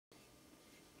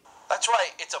That's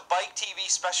right, it's a Bike TV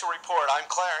special report. I'm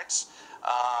Clarence.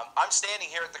 I'm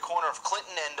standing here at the corner of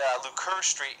Clinton and Lucre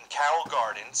Street in Carroll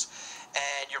Gardens,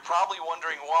 and you're probably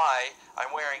wondering why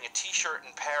I'm wearing a t-shirt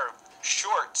and pair of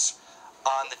shorts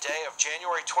on the day of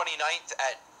January 29th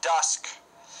at dusk.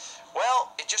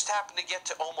 Well, it just happened to get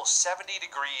to almost 70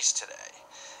 degrees today.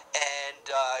 And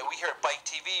we here at Bike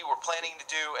TV, we're planning to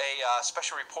do a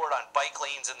special report on bike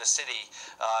lanes in the city.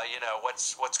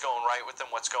 What's going right with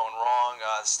them, what's going wrong,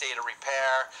 the state of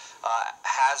repair,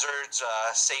 hazards,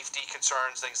 safety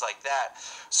concerns, things like that.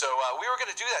 So we were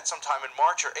going to do that sometime in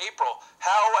March or April.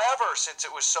 However, since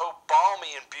it was so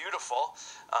balmy and beautiful,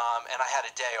 and I had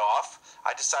a day off,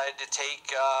 I decided to take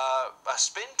a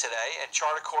spin today and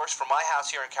chart a course from my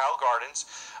house here in Carroll Gardens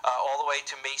all the way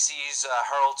to Macy's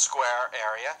Herald Square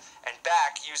area and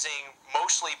back using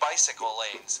mostly bicycle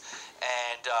lanes.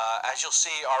 And as you'll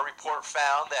see, our report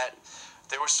found that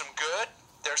there was some good,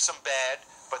 there's some bad,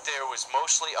 but there was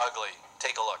mostly ugly.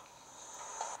 Take a look.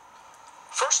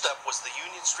 First up was the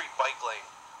Union Street Bike Lane.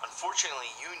 Unfortunately,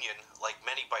 Union, like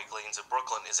many bike lanes in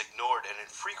Brooklyn, is ignored and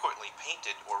infrequently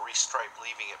painted or restriped,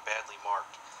 leaving it badly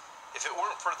marked. If it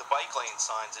weren't for the bike lane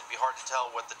signs, it'd be hard to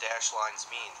tell what the dash lines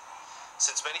mean.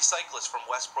 Since many cyclists from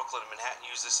West Brooklyn and Manhattan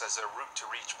use this as their route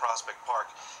to reach Prospect Park,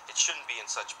 it shouldn't be in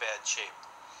such bad shape.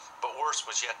 But worse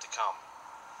was yet to come.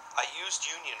 I used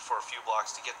Union for a few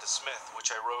blocks to get to Smith,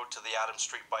 which I rode to the Adams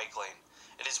Street Bike Lane.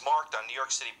 It is marked on New York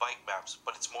City bike maps,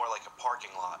 but it's more like a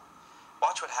parking lot.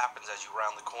 Watch what happens as you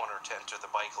round the corner to enter the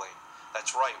bike lane.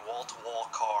 That's right,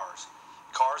 wall-to-wall cars.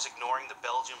 Cars ignoring the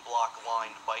Belgian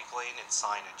block-lined bike lane and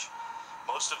signage.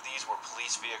 Most of these were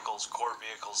police vehicles, court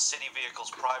vehicles, city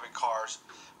vehicles, private cars,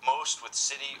 most with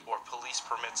city or police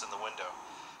permits in the window.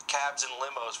 Cabs and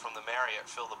limos from the Marriott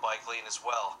fill the bike lane as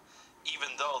well, even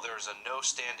though there is a no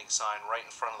standing sign right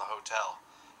in front of the hotel.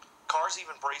 Cars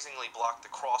even brazenly block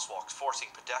the crosswalks,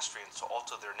 forcing pedestrians to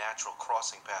alter their natural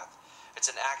crossing path. It's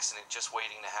an accident just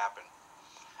waiting to happen.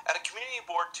 At a Community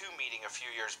Board 2 meeting a few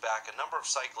years back, a number of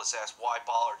cyclists asked why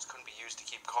bollards couldn't be used to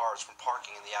keep cars from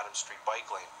parking in the Adams Street Bike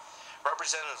Lane.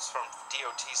 Representatives from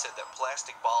DOT said that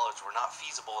plastic bollards were not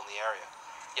feasible in the area,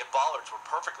 yet bollards were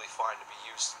perfectly fine to be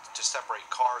used to separate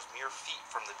cars mere feet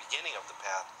from the beginning of the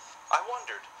path. I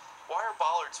wondered, why are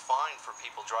bollards fine for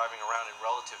people driving around in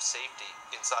relative safety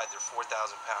inside their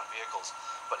 4,000-pound vehicles,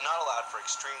 but not allowed for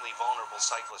extremely vulnerable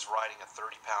cyclists riding a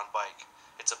 30-pound bike?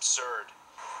 It's absurd.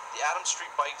 The Adams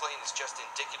Street Bike Lane is just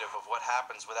indicative of what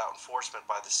happens without enforcement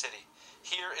by the city.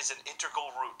 Here is an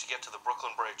integral route to get to the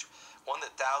Brooklyn Bridge, one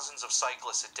that thousands of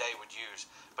cyclists a day would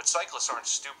use. But cyclists aren't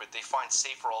stupid, they find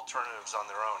safer alternatives on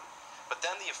their own. But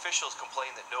then the officials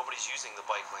complain that nobody's using the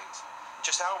bike lanes.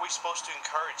 Just how are we supposed to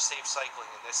encourage safe cycling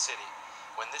in this city,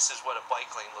 when this is what a bike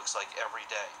lane looks like every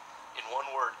day? In one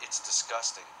word, it's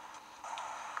disgusting.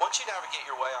 Once you navigate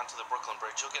your way onto the Brooklyn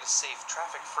Bridge, you'll get a safe,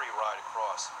 traffic-free ride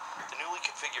across. The newly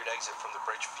configured exit from the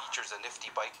bridge features a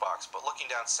nifty bike box, but looking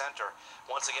down center,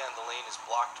 once again the lane is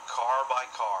blocked car by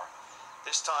car,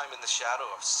 this time in the shadow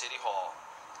of City Hall.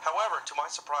 However, to my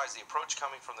surprise, the approach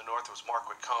coming from the north was marked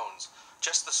with cones,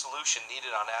 just the solution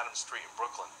needed on Adams Street in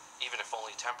Brooklyn, even if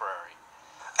only temporary.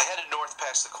 I headed north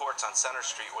past the courts on Center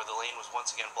Street, where the lane was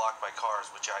once again blocked by cars,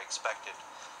 which I expected.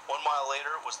 1 mile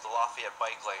later was the Lafayette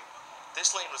Bike Lane.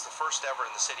 This lane was the first ever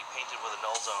in the city painted with a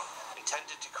null zone,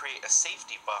 intended to create a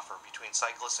safety buffer between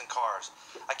cyclists and cars.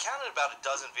 I counted about a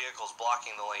dozen vehicles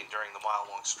blocking the lane during the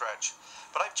mile-long stretch,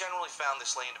 but I've generally found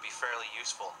this lane to be fairly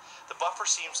useful. The buffer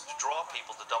seems to draw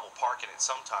people to double park in it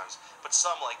sometimes, but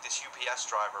some, like this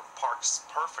UPS driver, parks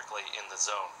perfectly in the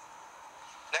zone.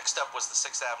 Next up was the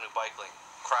 6th Avenue Bike Lane.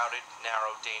 Crowded,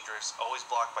 narrow, dangerous, always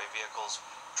blocked by vehicles,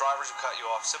 drivers who cut you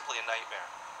off, simply a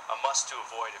nightmare. A must to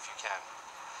avoid if you can.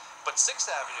 But 6th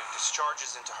Avenue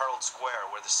discharges into Herald Square,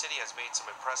 where the city has made some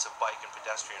impressive bike and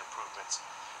pedestrian improvements.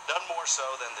 None more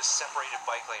so than this separated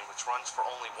bike lane, which runs for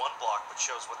only 1 block, but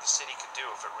shows what the city could do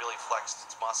if it really flexed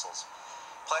its muscles.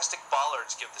 Plastic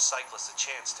bollards give the cyclists a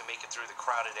chance to make it through the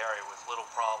crowded area with little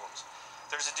problems.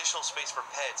 There's additional space for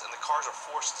peds, and the cars are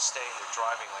forced to stay in their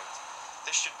driving lanes.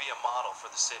 This should be a model for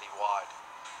the city wide.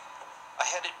 I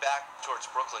headed back towards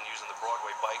Brooklyn using the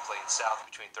Broadway bike lane south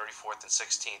between 34th and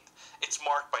 16th. It's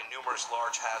marked by numerous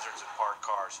large hazards and parked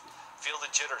cars. Feel the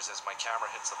jitters as my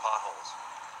camera hits the potholes.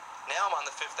 Now I'm on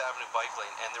the 5th Avenue bike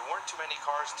lane, and there weren't too many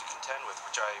cars to contend with,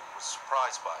 which I was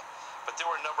surprised by. But there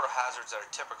were a number of hazards that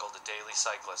are typical to daily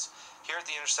cyclists. Here at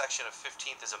the intersection of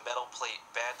 15th is a metal plate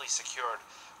badly secured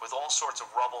with all sorts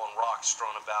of rubble and rocks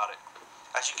strewn about it.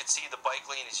 As you can see, the bike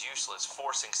lane is useless,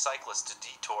 forcing cyclists to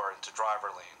detour into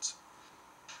driver lanes.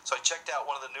 So I checked out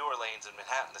one of the newer lanes in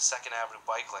Manhattan, the 2nd Avenue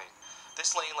bike lane.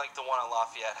 This lane, like the one on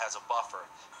Lafayette, has a buffer,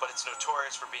 but it's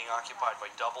notorious for being occupied by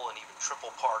double and even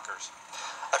triple parkers.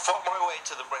 I fought my way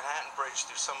to the Manhattan Bridge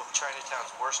through some of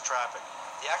Chinatown's worst traffic.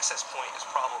 The access point is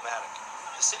problematic.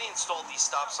 The city installed these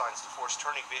stop signs to force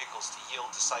turning vehicles to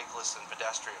yield to cyclists and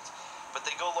pedestrians, but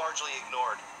they go largely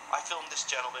ignored. I filmed this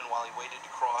gentleman while he waited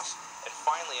to cross, and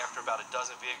finally, after about a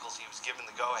dozen vehicles, he was given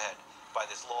the go-ahead by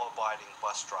this law-abiding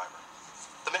bus driver.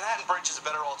 The Manhattan Bridge is a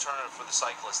better alternative for the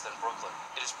cyclist than Brooklyn.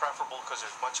 It is preferable because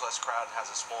there's much less crowd and has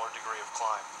a smaller degree of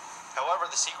climb. However,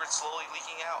 the secret's slowly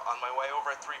leaking out. On my way over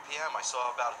at 3 p.m., I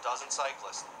saw about a dozen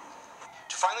cyclists.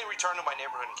 To finally return to my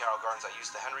neighborhood in Carroll Gardens, I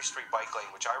used the Henry Street Bike Lane,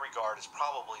 which I regard as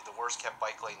probably the worst-kept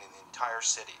bike lane in the entire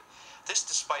city. This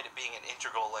despite it being an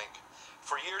integral link.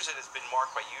 For years, it has been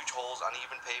marked by huge holes,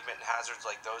 uneven pavement, and hazards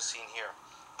like those seen here.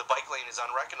 The bike lane is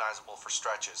unrecognizable for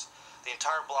stretches. The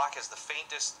entire block has the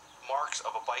faintest marks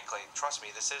of a bike lane. Trust me,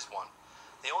 this is one.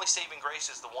 The only saving grace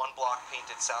is the one block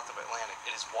painted south of Atlantic.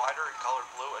 It is wider and colored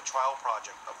blue, a trial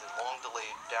project of the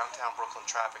long-delayed downtown Brooklyn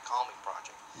traffic calming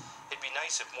project. It'd be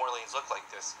nice if more lanes looked like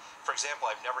this. For example,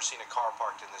 I've never seen a car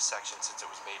parked in this section since it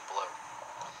was made blue.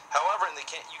 However, in the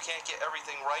you can't get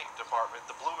everything right department,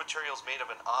 the blue material is made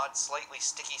of an odd, slightly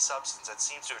sticky substance that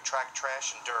seems to attract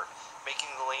trash and dirt,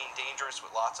 making the lane dangerous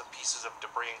with lots of pieces of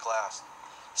debris and glass.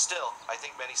 Still, I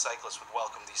think many cyclists would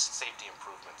welcome these safety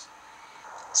improvements.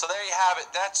 So there you have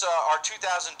it. That's our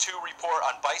 2002 report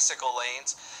on bicycle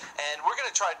lanes, and we're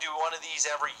going to try to do one of these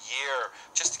every year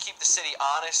just to keep the city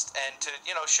honest and to,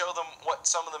 show them what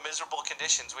some of the miserable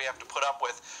conditions we have to put up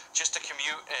with just to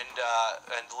commute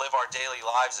and live our daily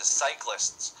lives as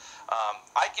cyclists.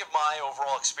 I'd give my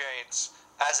overall experience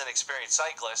as an experienced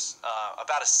cyclist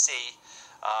about a C.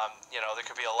 There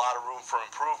could be a lot of room for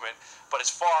improvement, but as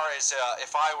far as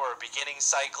if I were a beginning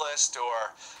cyclist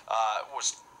or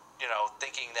was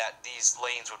thinking that these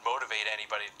lanes would motivate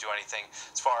anybody to do anything,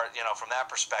 as far from that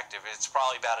perspective, it's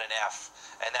probably about an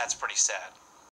F, and that's pretty sad.